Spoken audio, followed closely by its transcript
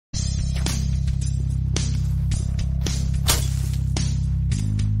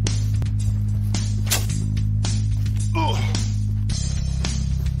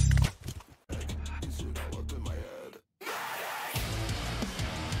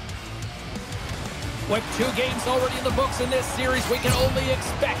With 2 games already in the books in this series, we can only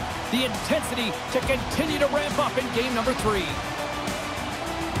expect the intensity to continue to ramp up in game number 3.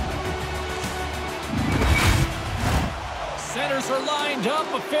 Centers are lined up,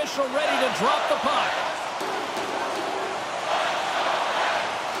 official ready to drop the puck.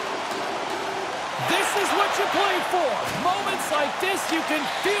 This is what you play for. Moments like this, you can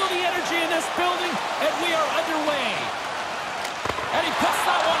feel the energy in this building, and we are underway. And he puts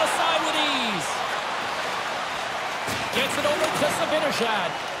that one aside with ease. Gets it over to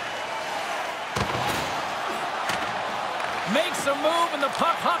Staytuned. Makes a move, and the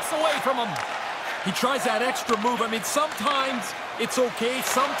puck hops away from him. He tries that extra move. I mean, sometimes it's okay.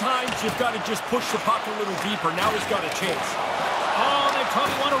 Sometimes you've got to just push the puck a little deeper. Now he's got a chance. Oh, they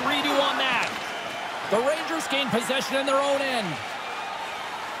probably want a redo on that. The Rangers gain possession in their own end.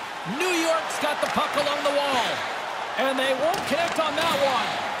 New York's got the puck along the wall. And they won't connect on that one.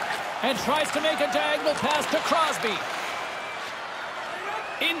 And tries to make a diagonal pass to Crosby.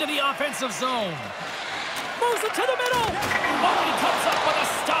 Into the offensive zone. Moves it to the middle. Oh, and he comes up with a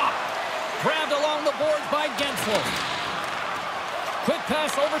stop. Grabbed along the boards by Gensel. Quick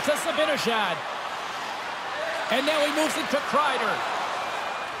pass over to Staytuned. And now he moves it to Kreider.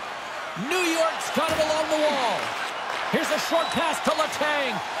 New York's got it along the wall. Here's a short pass to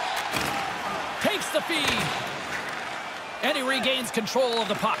Letang. Takes the feed. And he regains control of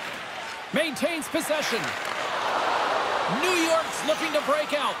the puck. Maintains possession. New York's looking to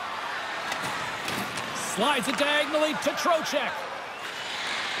break out. Slides it diagonally to Trocheck.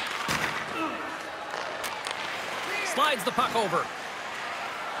 Slides the puck over.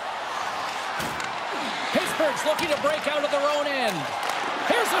 Pittsburgh's looking to break out of their own end.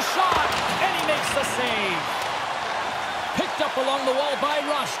 Here's a shot, and he makes the save. Picked up along the wall by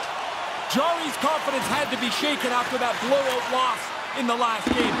Rust. Jari's confidence had to be shaken after that blowout loss in the last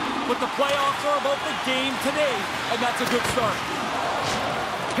game. But the playoffs are about the game today, and that's a good start.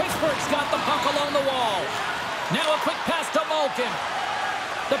 Pittsburgh's got the puck along the wall. Now a quick pass to Malkin.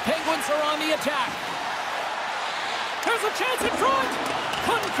 The Penguins are on the attack. There's a chance in front.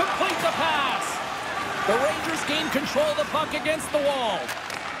 Couldn't complete the pass. The Rangers gain control of the puck against the wall.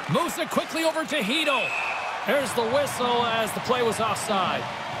 Moves it quickly over to Hito. There's the whistle as the play was offside.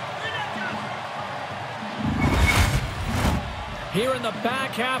 Here in the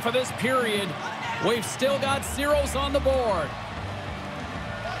back half of this period, we've still got zeros on the board.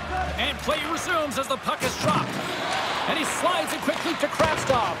 And play resumes as the puck is dropped. And he slides it quickly to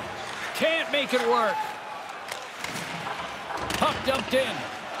Kravtsov. Can't make it work. Puck dumped in.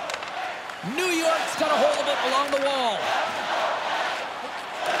 New York's got a hold of it along the wall.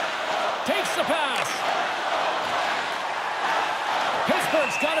 Takes the pass.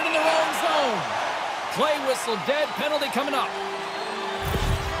 Pittsburgh's got it in their own zone. Play whistle dead. Penalty coming up.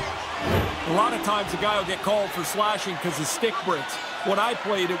 A lot of times a guy will get called for slashing because his stick breaks. When I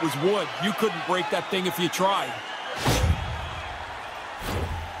played, it was wood. You couldn't break that thing if you tried.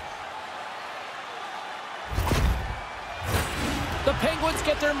 The Penguins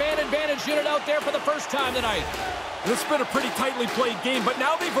get their man advantage unit out there for the first time tonight. This has been a pretty tightly played game, but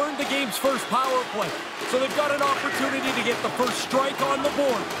now they've earned the game's first power play. So they've got an opportunity to get the first strike on the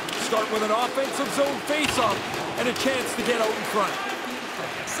board. Start with an offensive zone face-off and a chance to get out in front.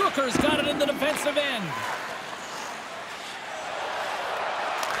 Zucker's got it in the defensive end.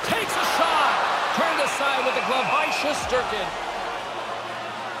 Takes a shot. Turned aside with the glove by Shesterkin.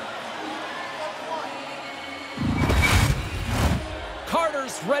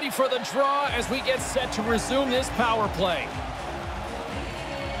 Carter's ready for the draw as we get set to resume this power play.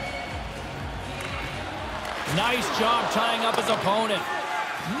 Nice job tying up his opponent.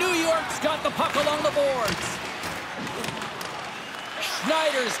 New York's got the puck along the boards.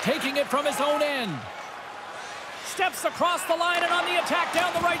 Schneider's taking it from his own end. Steps across the line and on the attack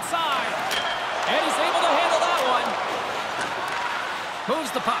down the right side. And he's able to handle that one.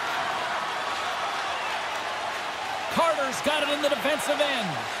 Moves the puck. Carter's got it in the defensive end.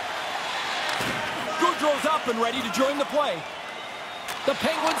 Goudreau's up and ready to join the play. The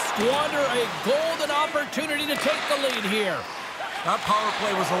Penguins squander a golden opportunity to take the lead here. That power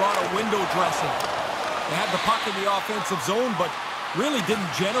play was a lot of window dressing. They had the puck in the offensive zone, but really didn't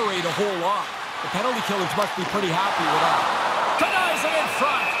generate a whole lot. The penalty killers must be pretty happy with that. Denies it in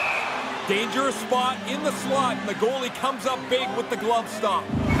front. Dangerous spot in the slot, and the goalie comes up big with the glove stop.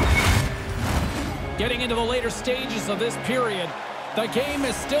 Getting into the later stages of this period, the game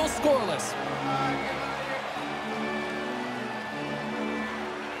is still scoreless.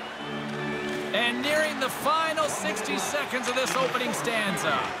 And nearing the final 60 seconds of this opening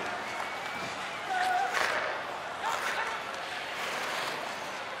stanza.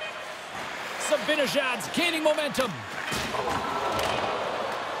 Sabinajad's gaining momentum.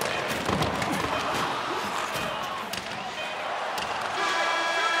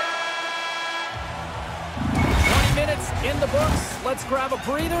 minutes in the books. Let's grab a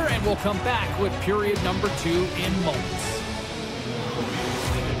breather, and we'll come back with period number 2 in moments.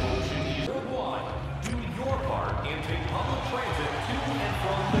 Do your part in taking public transit to and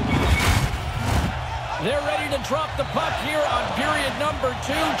from the game. They're ready to drop the puck here on period number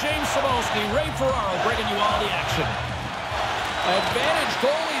 2. James Cybulski, Ray Ferraro bringing you all the action. Advantage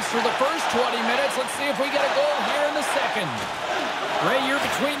goalies for the first 20 minutes. Let's see if we get a goal here in the second. Ray, you're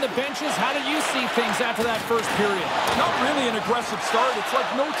between the benches. How did you see things after that first period? Not really an aggressive start. It's like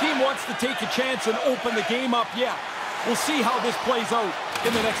no team wants to take a chance and open the game up yet. We'll see how this plays out in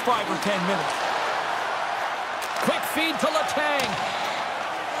the next 5 or 10 minutes. Quick feed to Letang.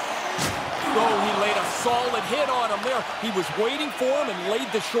 Oh, he laid a solid hit on him there. He was waiting for him and laid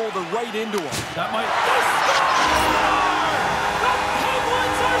the shoulder right into him. That might... The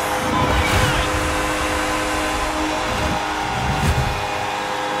Penguins are scoring tonight!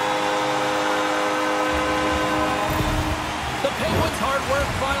 The Penguins' hard work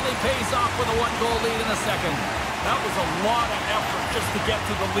finally pays off with a 1-goal lead in the second. That was a lot of effort just to get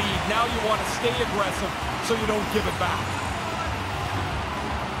to the lead. Now you want to stay aggressive so you don't give it back.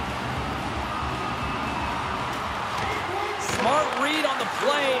 Smart read on the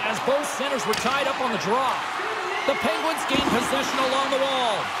play as both centers were tied up on the draw. The Penguins gain possession along the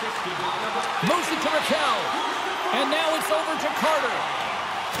wall. Moves it to Raquel. And now it's over to Carter.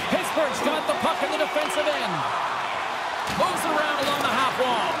 Pittsburgh's got the puck in the defensive end. Moves it around along the half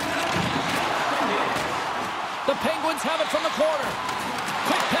wall. The Penguins have it from the corner.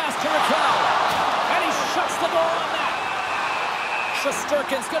 Quick pass to Raquel. And he shuts the door on that.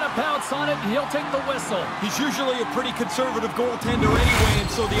 Shesterkin's going to bounce on it, and he'll take the whistle. He's usually a pretty conservative goaltender anyway, and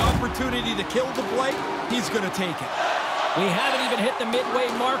so the opportunity to kill the play, he's going to take it. We haven't even hit the midway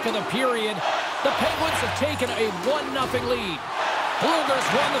mark of the period. The Penguins have taken a 1-0 lead. Bluegers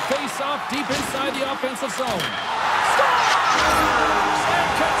won the face-off deep inside the offensive zone. Scores! And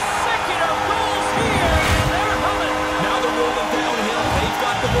consecutive goals here, and they're humming. Now they're rolling downhill. They've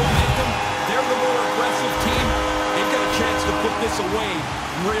got the momentum. They're the more aggressive team. They've got a chance to put this away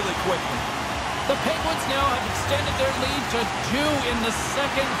really quickly. The Penguins now have extended their lead to 2 in the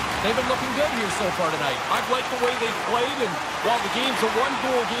second. They've been looking good here so far tonight. I've liked the way they've played, and while the game's a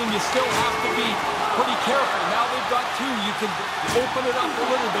 1-goal game, you still have to be pretty careful. Now they've got 2. You can open it up a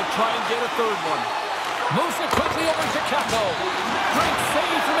little bit, try and get a third one. Moves it quickly over to Capo. Great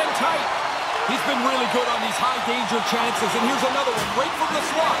save from in tight. He's been really good on these high-danger chances, and here's another one right from the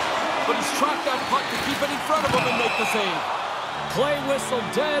slot. But he's tracked that puck to keep it in front of him and make the save. Play whistle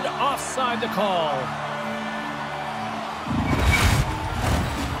dead, offside the call.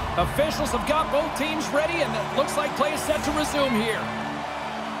 Officials have got both teams ready, and it looks like play is set to resume here.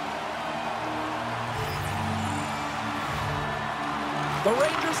 The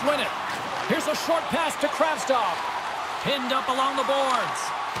Rangers win it. Here's a short pass to Kravtsov. Pinned up along the boards.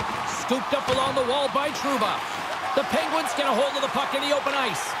 Scooped up along the wall by Trouba. The Penguins get a hold of the puck in the open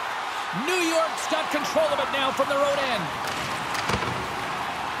ice. New York's got control of it now from their own end.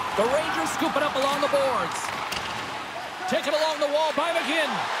 The Rangers scoop it up along the boards. Taken along the wall by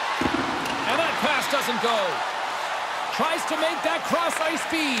McGinn. And that pass doesn't go. Tries to make that cross-ice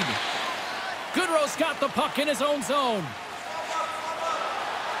feed. Goodrow's got the puck in his own zone.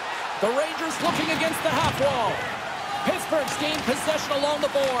 The Rangers looking against the half wall. Pittsburgh's gained possession along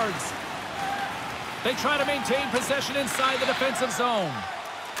the boards. They try to maintain possession inside the defensive zone.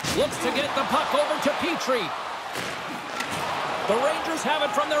 Looks to get the puck over to Petrie. The Rangers have it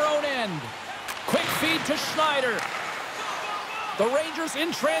from their own end. Quick feed to Schneider. The Rangers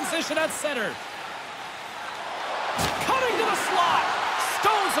in transition at center. Cutting to the slot.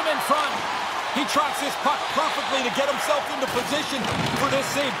 Stones him in front. He tracks this puck perfectly to get himself into position for this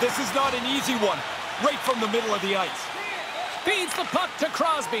save. This is not an easy one. Right from the middle of the ice. Feeds the puck to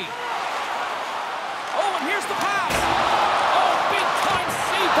Crosby. Oh, and here's the pass. Oh, big-time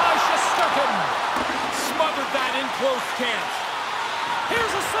save by Shesterkin. Smothered that in close chance. Here's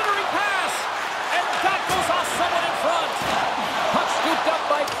a centering pass. And that goes off someone in front. Puck scooped up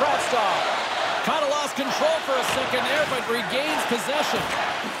by Kravtsov. Kind of lost control for a second there, but regains possession.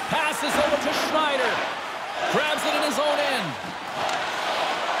 Passes over to Schneider. Grabs it in his own end.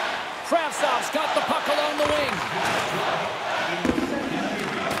 Kravtsov's got the puck along the wing.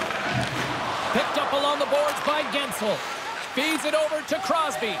 Picked up along the boards by Gensel. Feeds it over to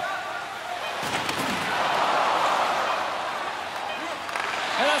Crosby.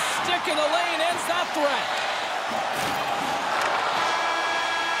 And a stick in the lane ends that threat.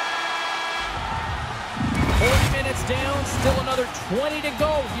 Penguins down. Still another 20 to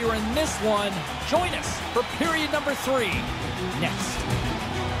go here in this one. Join us for period number 3 next.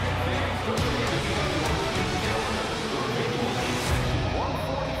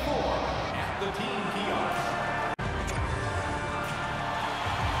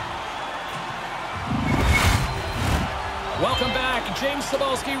 Welcome back. James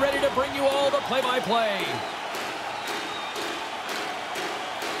Cebulski ready to bring you all the play-by-play.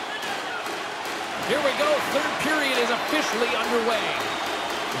 Here we go. Third period is officially underway.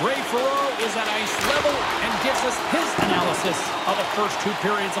 Ray Ferraro is at ice level and gives us his analysis of the first 2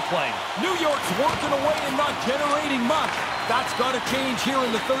 periods of play. New York's working away and not generating much. That's got to change here in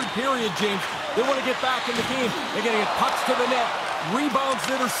the third period, James. They want to get back in the game. They're going to get pucks to the net. Rebounds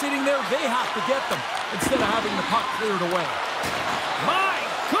that are sitting there, they have to get them instead of having the puck cleared away. My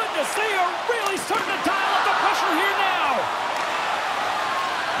goodness, they are really starting to dial up the pressure here now.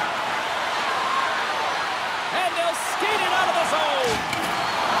 And they'll skate it out of the zone.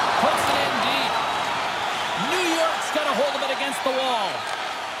 Puts it in deep. New York's got a hold of it against the wall.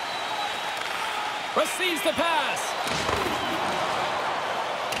 Receives the pass.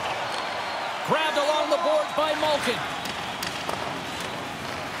 Grabbed along the boards by Malkin.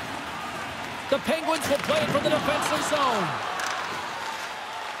 The Penguins will play it from the defensive zone.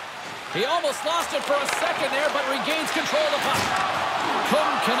 He almost lost it for a second there, but regains control of the puck.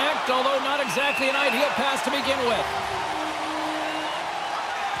 Couldn't connect, although not exactly an ideal pass to begin with.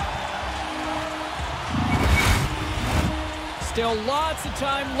 Still lots of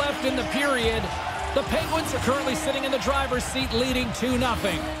time left in the period. The Penguins are currently sitting in the driver's seat, leading 2-0.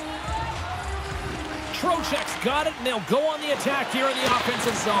 Trocheck's got it, and they'll go on the attack here in the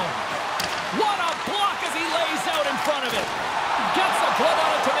offensive zone. What a block as he lays out in front of it. Gets a glove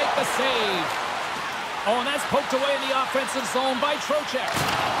on it to make the save. Oh, and that's poked away in the offensive zone by Trocheck.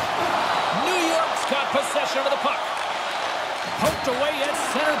 New York's got possession of the puck. Poked away at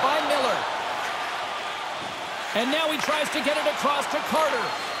center by Miller. And now he tries to get it across to Carter.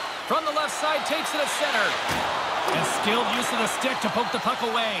 From the left side, takes it at center. And skilled use of the stick to poke the puck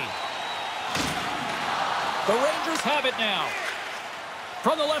away. The Rangers have it now.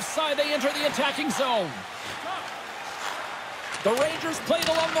 From the left side, they enter the attacking zone. The Rangers played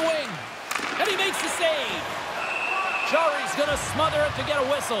along the wing. And he makes the save. Jari's going to smother it to get a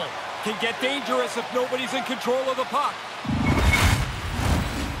whistle. Can get dangerous if nobody's in control of the puck.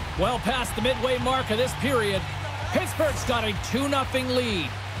 Well past the midway mark of this period, Pittsburgh's got a 2-0 lead.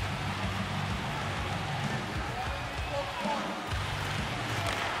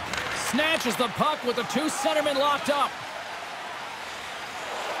 Snatches the puck with the 2 centermen locked up.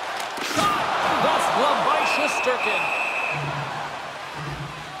 Shot! That's gloved by Shesterkin.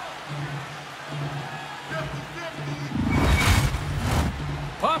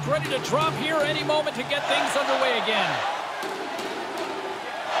 Puck ready to drop here any moment to get things underway again.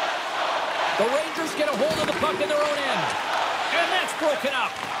 The Rangers get a hold of the puck in their own end. And that's broken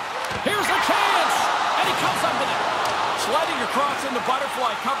up. Here's a chance! And he comes up with it. Sliding across in the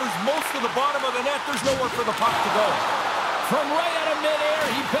butterfly covers most of the bottom of the net. There's nowhere for the puck to go. From right out of midair,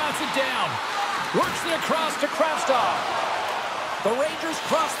 he bats it down. Works it across to Kravtsov. The Rangers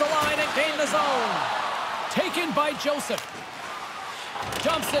cross the line and gain the zone. Taken by Joseph.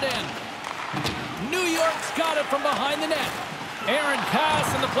 Dumps it in. New York's got it from behind the net. Aaron pass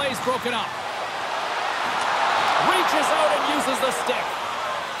and the play's broken up. Reaches out and uses the stick.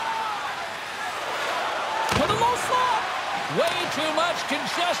 To the low slot. Way too much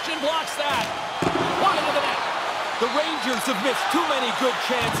congestion blocks that. Wide of the net. The Rangers have missed too many good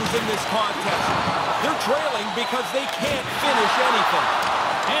chances in this contest. They're trailing because they can't finish anything.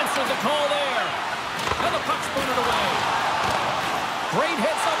 Answers the call there. And the puck's booted away. Great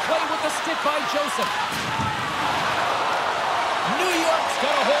heads-up play with the stick by Joseph. New York's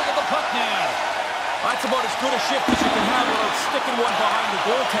got a hold of the puck now. That's about as good a shift as you can have without sticking one behind the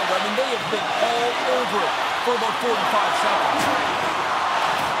goaltender. I mean, they have been all over it for about 45 seconds.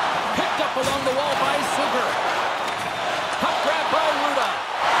 Picked up along the wall by Sugar. Puck grab by Ruda.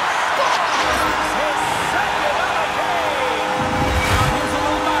 His second of the game. Now here's a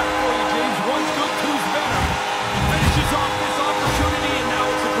little math for you, James. One's good, two's better. He finishes off this opportunity, and now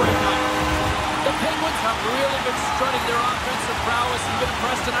it's a great night. The Penguins have really been strutting their offensive prowess and been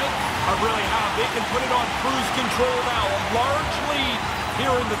impressed tonight. I really have. They can put it on cruise control now. A large lead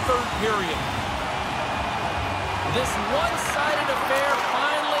here in the third period. This one-sided affair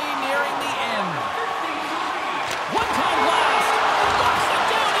finally nearing the end. One-time blast. Locks it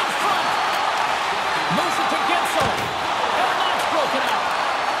down in front. Moves it to Gensel. And that's broken up.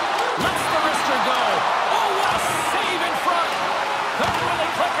 Lets the wrister go. Oh, what a save in front. They're really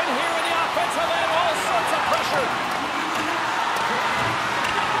clicking here in the offensive end. All sorts of pressure.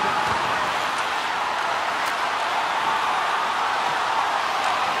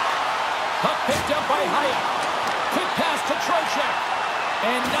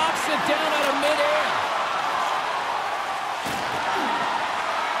 And knocks it down out of midair.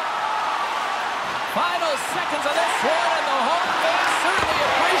 Final seconds of this one, and the home fans certainly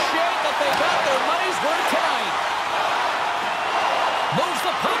appreciate that they got their money's worth tonight. Moves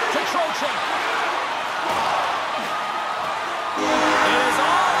the puck to Trocheck. It is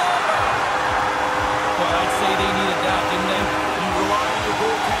all over. Well, I'd say they needed that, didn't they? You rely on your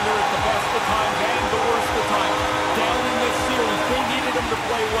goaltender at the best of times and the worst of times. Down in this series, they needed him to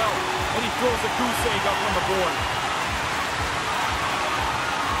play well, and he throws a goose egg up on the board.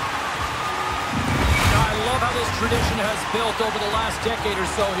 I love how this tradition has built over the last decade or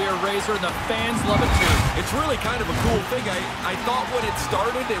so here, Razor, and the fans love it too. It's really kind of a cool thing. I thought when it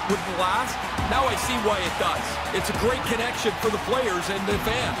started it wouldn't last. Now I see why it does. It's a great connection for the players and the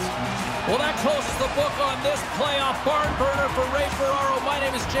fans. Well, that closes the book on this playoff barn burner for Ray Ferraro. My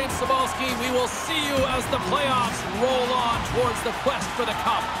name is James Cybulski. We will see you as the playoffs roll on towards the quest for the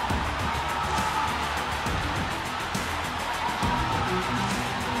cup.